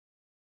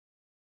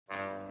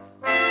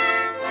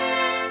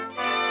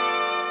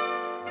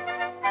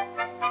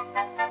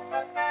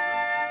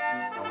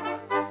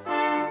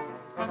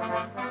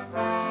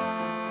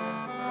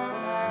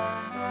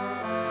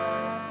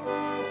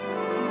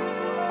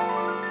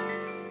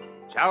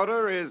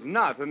Chowder is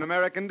not an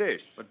American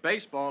dish. But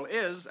baseball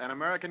is an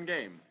American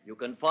game. You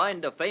can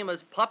find a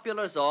famous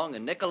popular song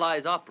in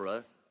Nicolai's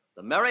opera,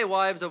 The Merry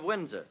Wives of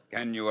Windsor.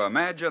 Can you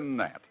imagine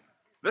that?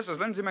 This is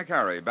Lindsay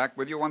McCary, back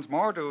with you once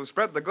more to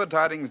spread the good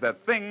tidings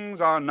that things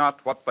are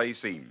not what they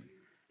seem.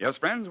 Yes,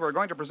 friends, we're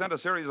going to present a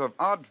series of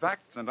odd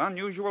facts and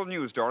unusual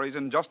news stories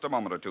in just a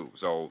moment or two,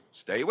 so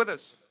stay with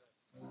us.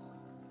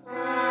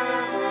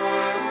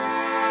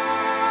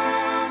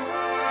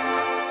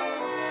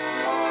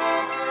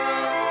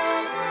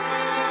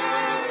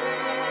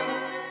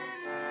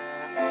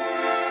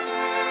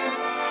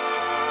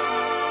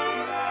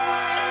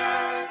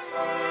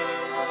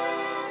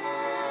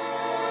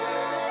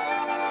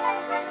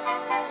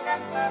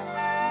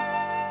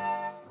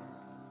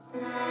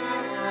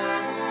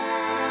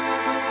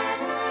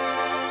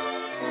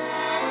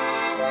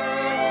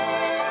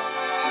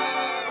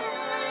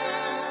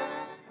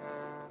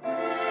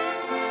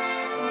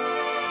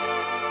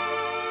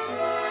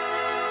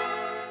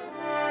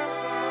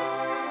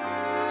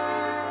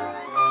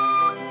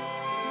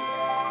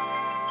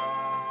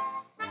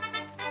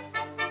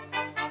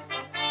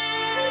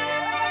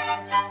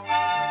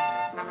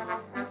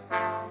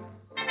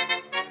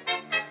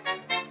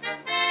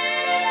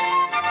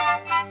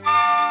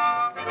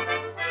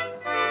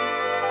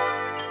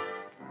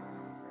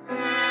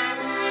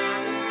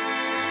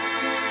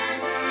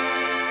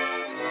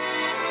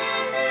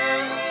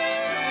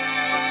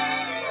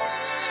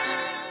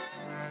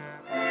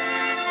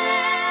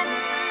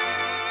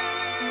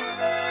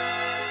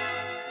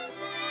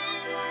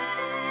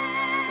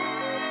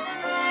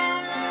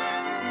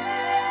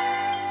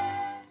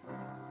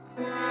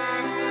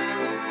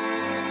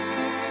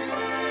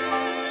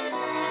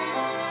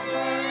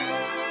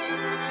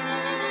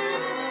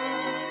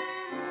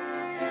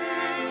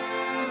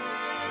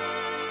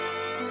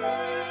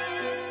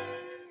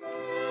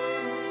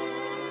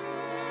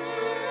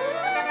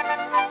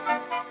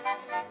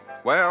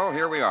 Well,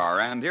 here we are,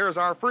 and here's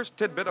our first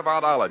tidbit of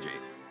oddology.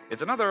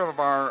 It's another of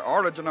our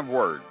origin of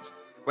words.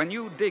 When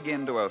you dig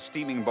into a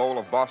steaming bowl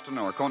of Boston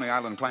or Coney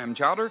Island clam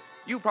chowder,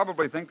 you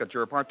probably think that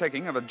you're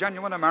partaking of a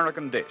genuine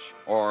American dish,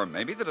 or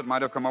maybe that it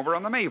might have come over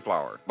on the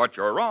Mayflower. But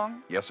you're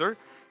wrong. Yes, sir.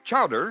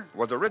 Chowder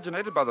was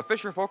originated by the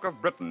fisher folk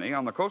of Brittany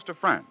on the coast of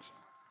France.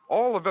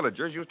 All the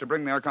villagers used to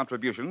bring their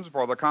contributions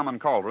for the common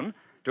cauldron,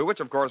 to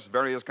which, of course,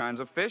 various kinds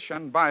of fish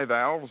and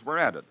bivalves were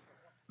added.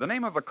 The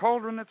name of the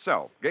cauldron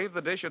itself gave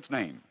the dish its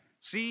name.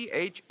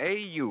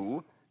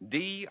 Chaudiere,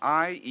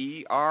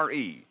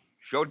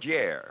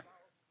 Chaudiere.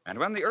 And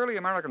when the early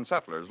American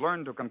settlers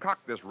learned to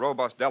concoct this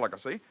robust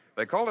delicacy,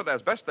 they called it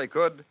as best they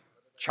could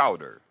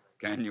chowder.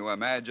 Can you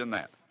imagine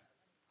that?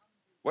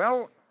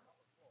 Well,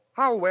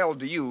 how well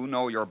do you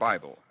know your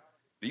Bible?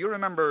 Do you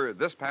remember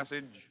this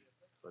passage?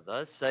 For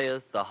thus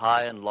saith the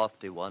high and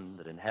lofty one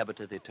that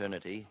inhabiteth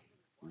eternity,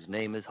 whose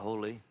name is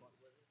holy.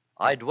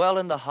 I dwell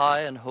in the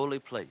high and holy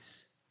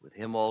place, with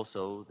him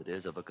also that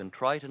is of a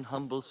contrite and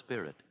humble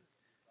spirit,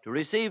 to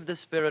receive the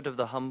spirit of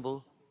the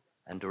humble,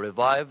 and to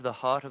revive the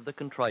heart of the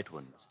contrite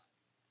ones.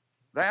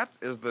 That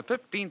is the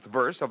 15th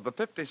verse of the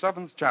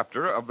 57th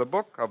chapter of the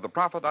book of the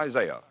prophet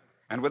Isaiah.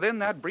 And within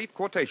that brief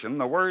quotation,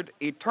 the word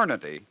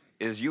eternity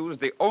is used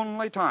the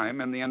only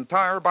time in the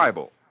entire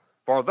Bible.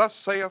 For thus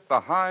saith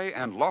the high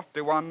and lofty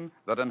one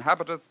that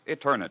inhabiteth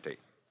eternity.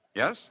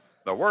 Yes,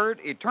 the word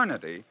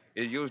eternity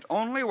is used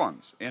only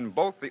once in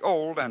both the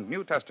Old and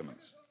New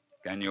Testaments.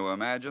 Can you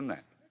imagine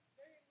that?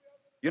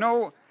 You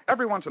know,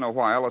 every once in a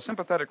while, a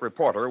sympathetic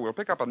reporter will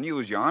pick up a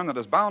news yarn that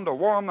is bound to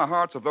warm the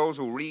hearts of those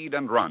who read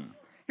and run.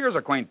 Here's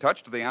a quaint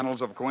touch to the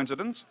annals of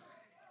coincidence.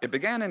 It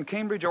began in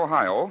Cambridge,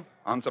 Ohio,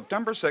 on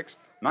September 6,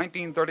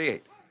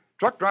 1938.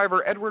 Truck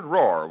driver Edward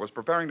Rohr was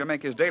preparing to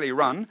make his daily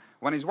run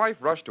when his wife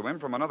rushed to him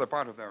from another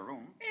part of their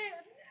room.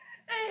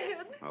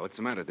 Ed! Oh, what's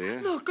the matter,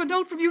 dear? Look, a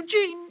note from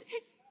Eugene.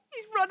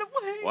 He's run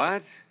away.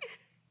 What?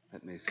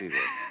 Let me see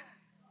that.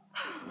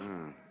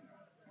 Oh.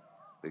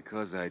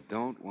 Because I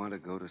don't want to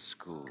go to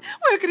school.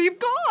 Where could he have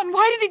gone?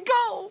 Why did he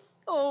go?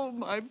 Oh,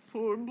 my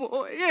poor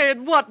boy.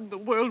 Ed, what in the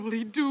world will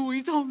he do?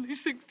 He's only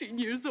 16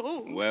 years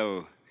old.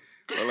 Well,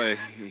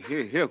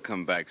 he'll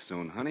come back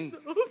soon, honey.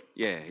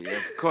 Yeah,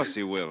 of course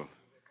he will.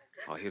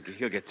 Oh,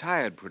 he'll get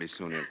tired pretty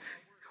soon.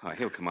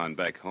 He'll come on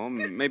back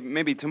home.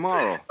 Maybe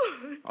tomorrow.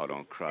 Oh,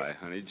 don't cry,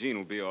 honey. Gene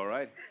will be all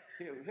right.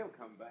 He'll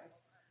come back.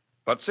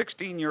 But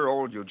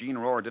 16-year-old Eugene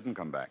Rohr didn't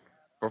come back.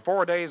 For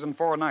 4 days and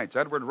 4 nights,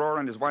 Edward Rohr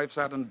and his wife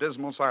sat in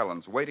dismal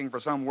silence, waiting for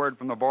some word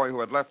from the boy who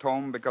had left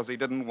home because he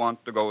didn't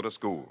want to go to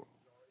school.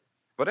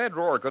 But Ed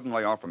Rohr couldn't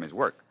lay off from his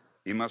work.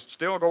 He must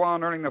still go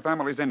on earning the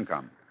family's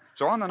income.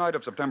 So on the night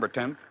of September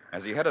 10th,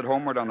 as he headed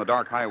homeward on the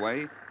dark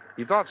highway,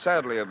 he thought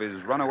sadly of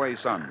his runaway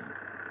son.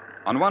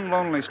 On one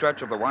lonely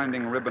stretch of the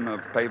winding ribbon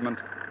of pavement,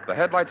 the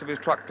headlights of his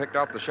truck picked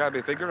out the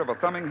shabby figure of a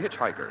thumbing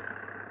hitchhiker.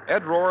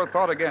 Ed Rohr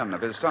thought again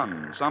of his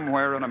son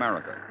somewhere in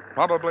America,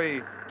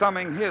 probably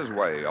thumbing his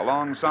way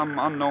along some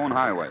unknown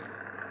highway,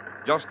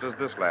 just as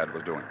this lad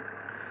was doing.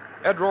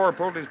 Ed Rohr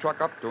pulled his truck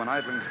up to an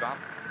idling stop.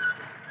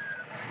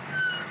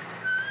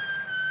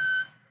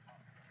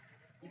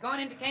 going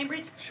into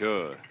Cambridge?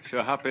 Sure.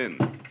 Hop in.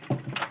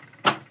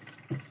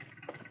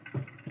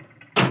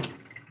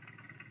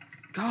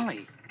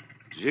 Golly.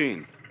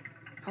 Gene.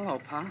 Hello,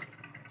 Pa.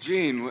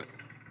 Gene,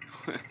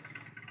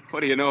 what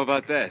do you know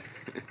about that?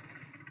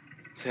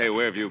 Say,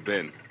 where have you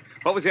been?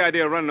 What was the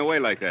idea of running away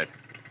like that?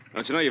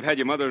 Don't you know you've had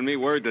your mother and me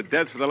worried to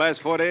death for the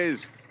last 4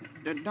 days?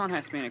 Don't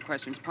ask me any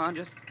questions, Pa.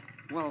 Just,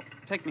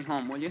 take me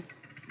home, will you?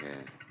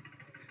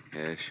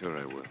 Yeah, sure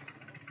I will.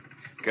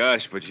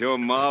 Gosh, but your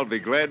ma'll be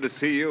glad to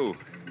see you.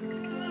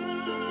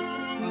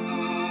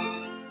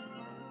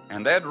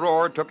 And Ed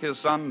Rohr took his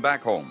son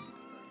back home.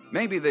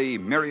 Maybe the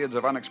myriads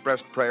of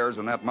unexpressed prayers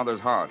in that mother's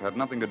heart had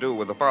nothing to do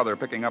with the father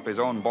picking up his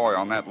own boy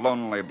on that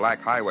lonely black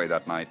highway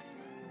that night.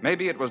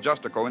 Maybe it was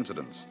just a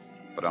coincidence.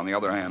 But on the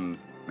other hand,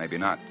 maybe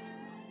not.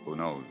 Who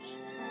knows?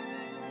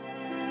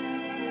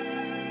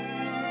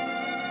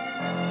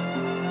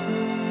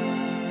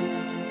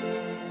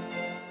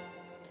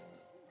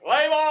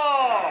 Play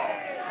ball!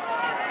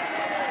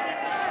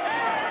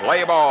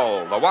 Play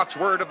ball, the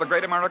watchword of the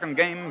great American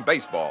game,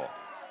 baseball.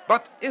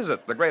 But is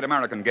it the great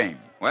American game?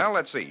 Well,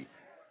 let's see.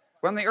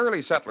 When the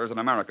early settlers in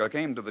America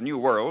came to the New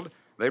World,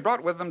 they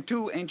brought with them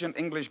two ancient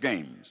English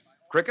games,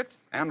 cricket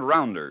and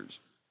rounders.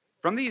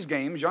 From these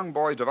games, young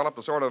boys developed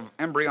a sort of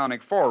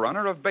embryonic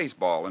forerunner of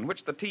baseball in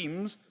which the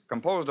teams,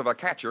 composed of a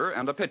catcher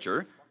and a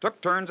pitcher,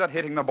 took turns at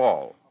hitting the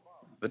ball.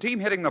 The team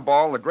hitting the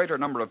ball the greater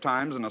number of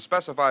times in a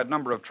specified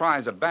number of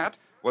tries at bat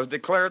was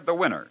declared the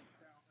winner.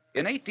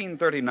 In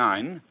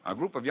 1839, a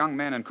group of young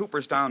men in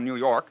Cooperstown, New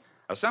York,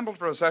 assembled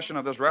for a session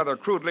of this rather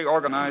crudely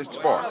organized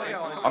sport.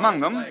 Among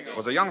them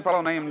was a young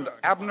fellow named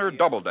Abner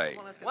Doubleday.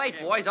 Wait,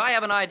 boys, I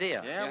have an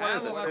idea.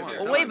 What is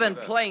it? Well, we've been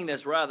playing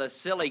this rather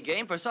silly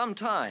game for some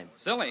time.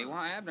 Silly.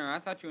 Why, Abner, I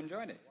thought you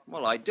enjoyed it.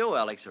 Well, I do,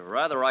 Alex, or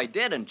rather I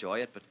did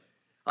enjoy it, but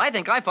I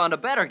think I found a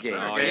better game.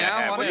 Oh,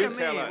 yeah? what What do do you you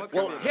tell mean? us?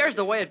 Well, here's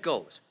the way it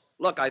goes.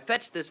 Look, I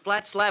fetched this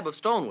flat slab of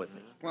stone with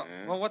me.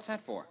 Well, what's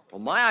that for?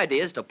 Well, my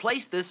idea is to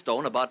place this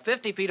stone about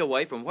 50 feet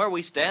away from where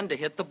we stand to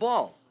hit the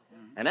ball.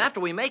 And after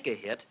we make a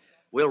hit,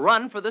 we'll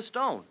run for the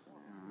stone.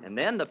 And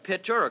then the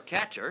pitcher or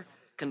catcher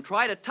can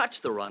try to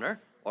touch the runner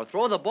or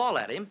throw the ball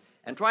at him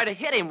and try to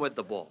hit him with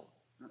the ball.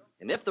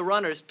 And if the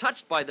runner's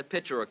touched by the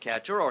pitcher or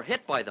catcher or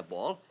hit by the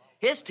ball,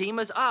 his team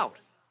is out.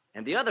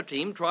 And the other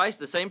team tries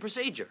the same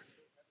procedure.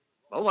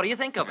 Well, what do you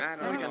think of it?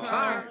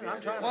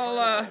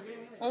 Well,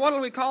 what'll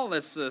we call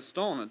this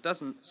stone? It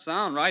doesn't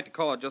sound right to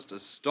call it just a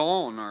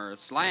stone or a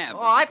slab.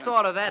 Oh, I've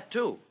thought of that,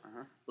 too.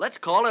 Let's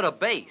call it a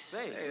base.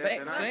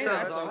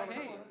 That's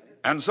okay.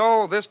 And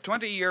so this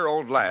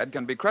 20-year-old lad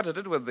can be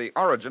credited with the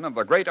origin of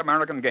the great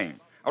American game.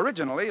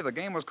 Originally, the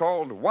game was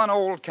called One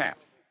Old Cat.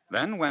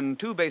 Then, when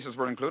two bases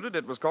were included,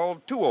 it was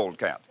called Two Old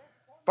Cat.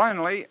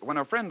 Finally, when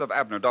a friend of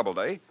Abner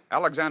Doubleday,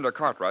 Alexander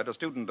Cartwright, a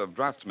student of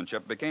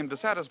draftsmanship, became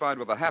dissatisfied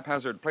with the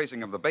haphazard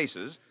placing of the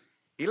bases,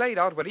 he laid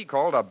out what he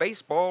called a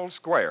baseball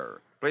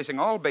square, placing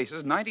all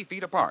bases 90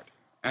 feet apart.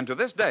 And to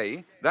this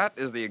day, that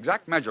is the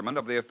exact measurement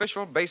of the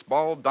official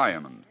baseball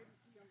diamond.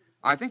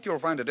 I think you'll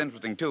find it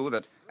interesting, too,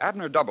 that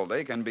Abner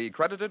Doubleday can be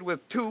credited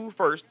with two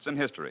firsts in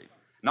history.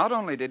 Not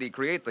only did he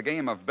create the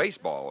game of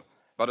baseball,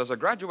 but as a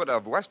graduate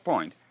of West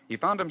Point, he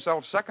found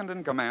himself second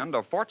in command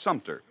of Fort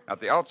Sumter at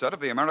the outset of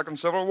the American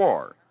Civil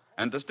War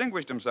and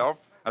distinguished himself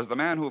as the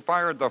man who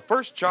fired the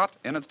first shot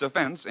in its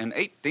defense in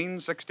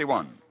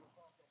 1861.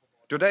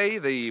 Today,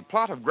 the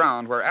plot of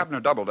ground where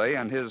Abner Doubleday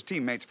and his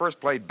teammates first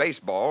played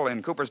baseball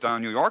in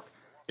Cooperstown, New York,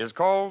 is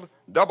called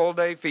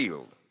Doubleday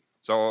Field.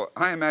 So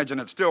I imagine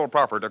it's still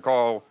proper to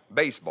call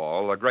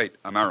baseball a great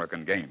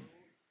American game.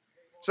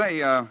 Say,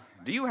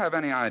 do you have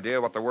any idea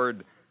what the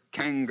word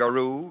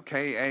kangaroo,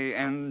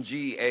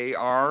 Kangaroo,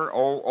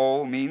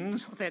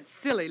 means? Oh, that's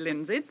silly,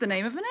 Lindsay. It's the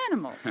name of an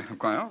animal.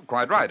 Well,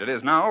 quite right. It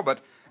is now, but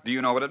do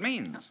you know what it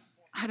means?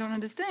 I don't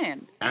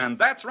understand. And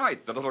that's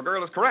right. The little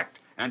girl is correct.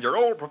 And your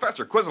old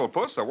Professor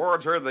Quizzlepuss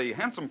awards her the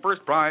handsome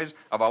first prize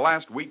of a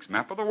last week's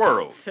map of the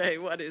world. Say,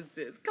 what is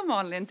this? Come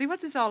on, Lindsay.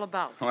 What's this all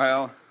about?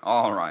 Well,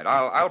 all right.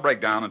 I'll break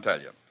down and tell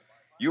you.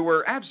 You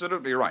were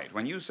absolutely right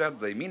when you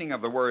said the meaning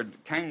of the word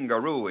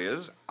kangaroo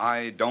is,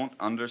 I don't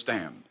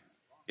understand.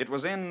 It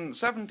was in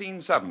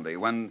 1770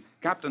 when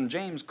Captain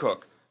James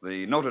Cook,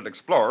 the noted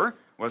explorer,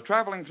 was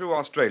traveling through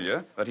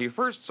Australia that he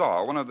first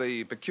saw one of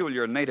the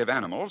peculiar native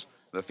animals,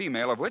 the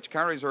female of which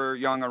carries her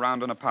young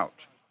around in a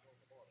pouch.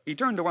 He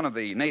turned to one of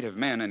the native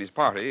men in his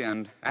party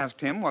and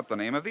asked him what the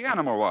name of the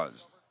animal was.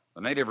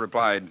 The native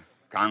replied,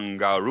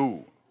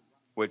 kangaroo,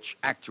 which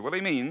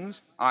actually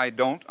means, I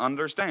don't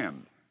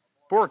understand.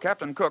 Poor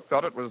Captain Cook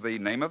thought it was the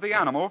name of the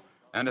animal,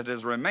 and it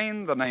has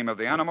remained the name of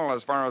the animal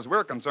as far as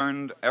we're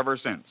concerned ever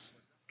since.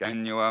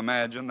 Can you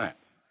imagine that?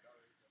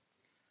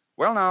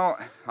 Well, now,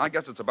 I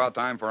guess it's about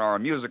time for our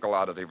musical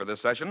oddity for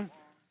this session.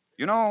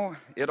 You know,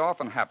 it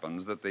often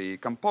happens that the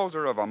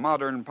composer of a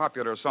modern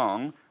popular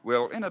song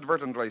will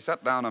inadvertently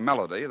set down a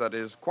melody that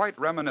is quite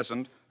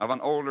reminiscent of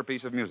an older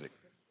piece of music,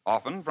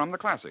 often from the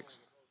classics.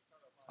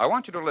 I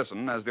want you to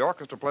listen as the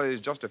orchestra plays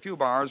just a few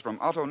bars from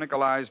Otto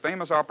Nicolai's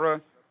famous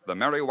opera, The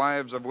Merry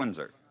Wives of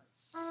Windsor.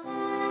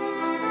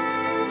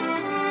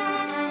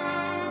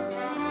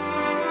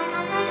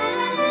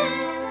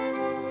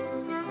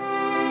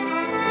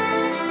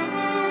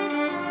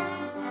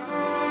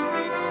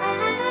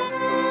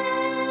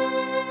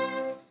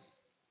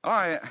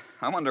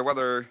 I wonder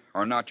whether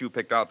or not you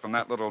picked out from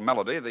that little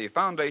melody the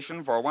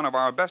foundation for one of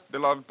our best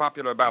beloved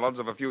popular ballads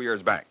of a few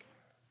years back.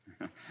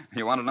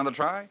 You want another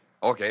try?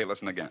 Okay,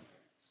 listen again.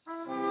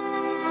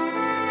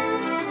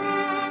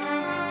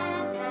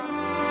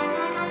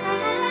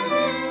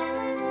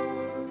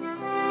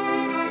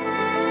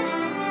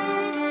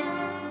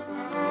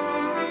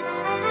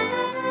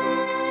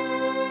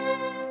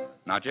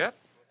 Not yet?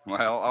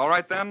 Well, all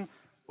right then.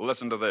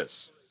 Listen to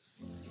this.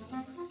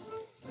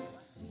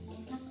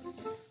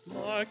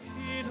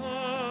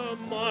 Marquita,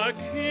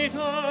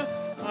 Marquita,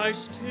 I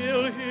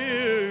still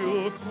hear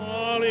you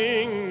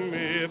calling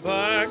me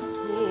back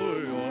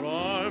to your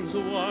arms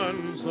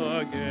once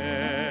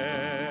again.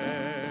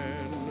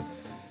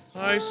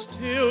 I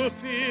still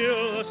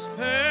feel the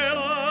spell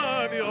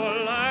of your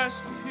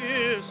last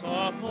kiss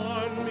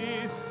upon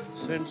me.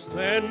 Since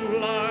then,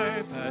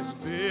 life has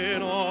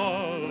been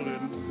all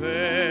in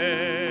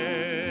vain.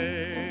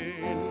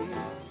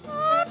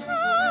 What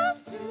has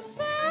been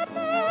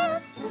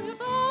sadness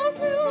without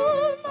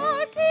you,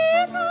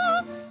 Marquita?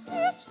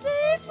 Each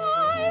day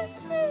finds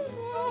me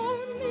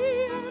lonely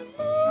and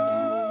blue.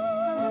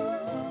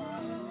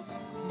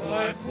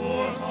 My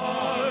poor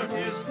heart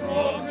is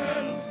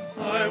broken.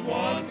 I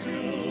want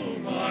you,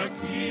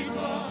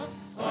 Marquita.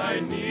 I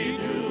need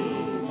you,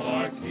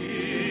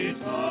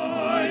 Marquita.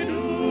 I do.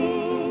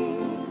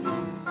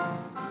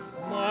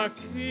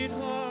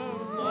 Marquita,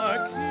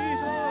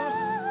 Marquita,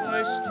 I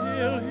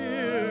still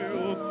hear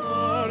you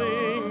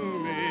calling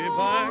me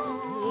back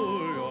to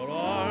your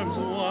arms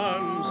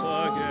once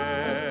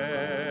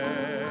again.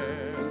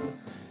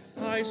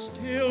 I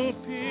still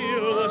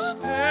feel the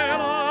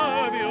spell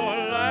of your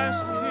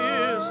last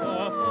kiss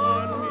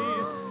upon me.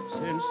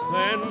 Since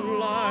then,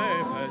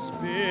 life has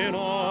been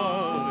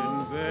all in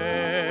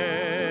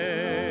vain.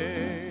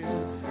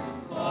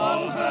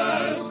 All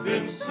has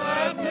been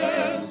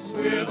sadness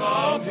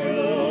without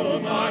you,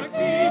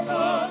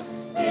 Marquita.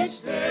 Each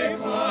day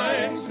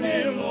finds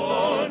me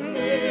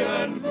lonely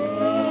and blue.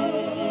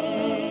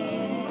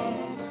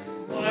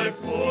 My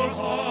poor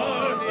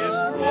heart is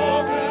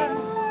broken.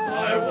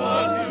 I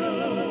want you,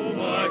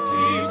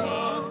 Marquita.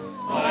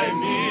 I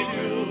need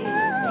you,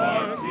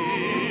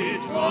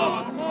 Marquita.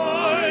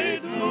 I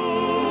do.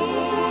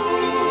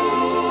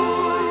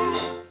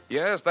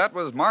 Yes, that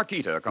was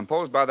Marquita,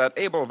 composed by that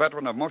able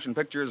veteran of motion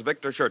pictures,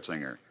 Victor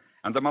Schertzinger.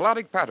 And the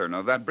melodic pattern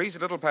of that breezy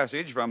little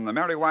passage from The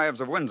Merry Wives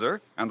of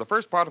Windsor and the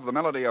first part of the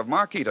melody of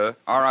Marquita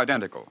are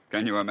identical.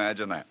 Can you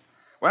imagine that?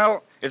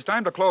 Well, it's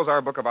time to close our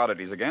book of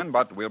oddities again,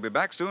 but we'll be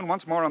back soon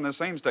once more on this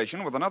same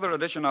station with another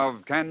edition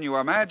of Can You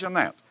Imagine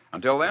That?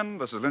 Until then,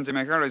 this is Lindsay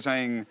McHurry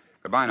saying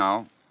goodbye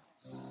now.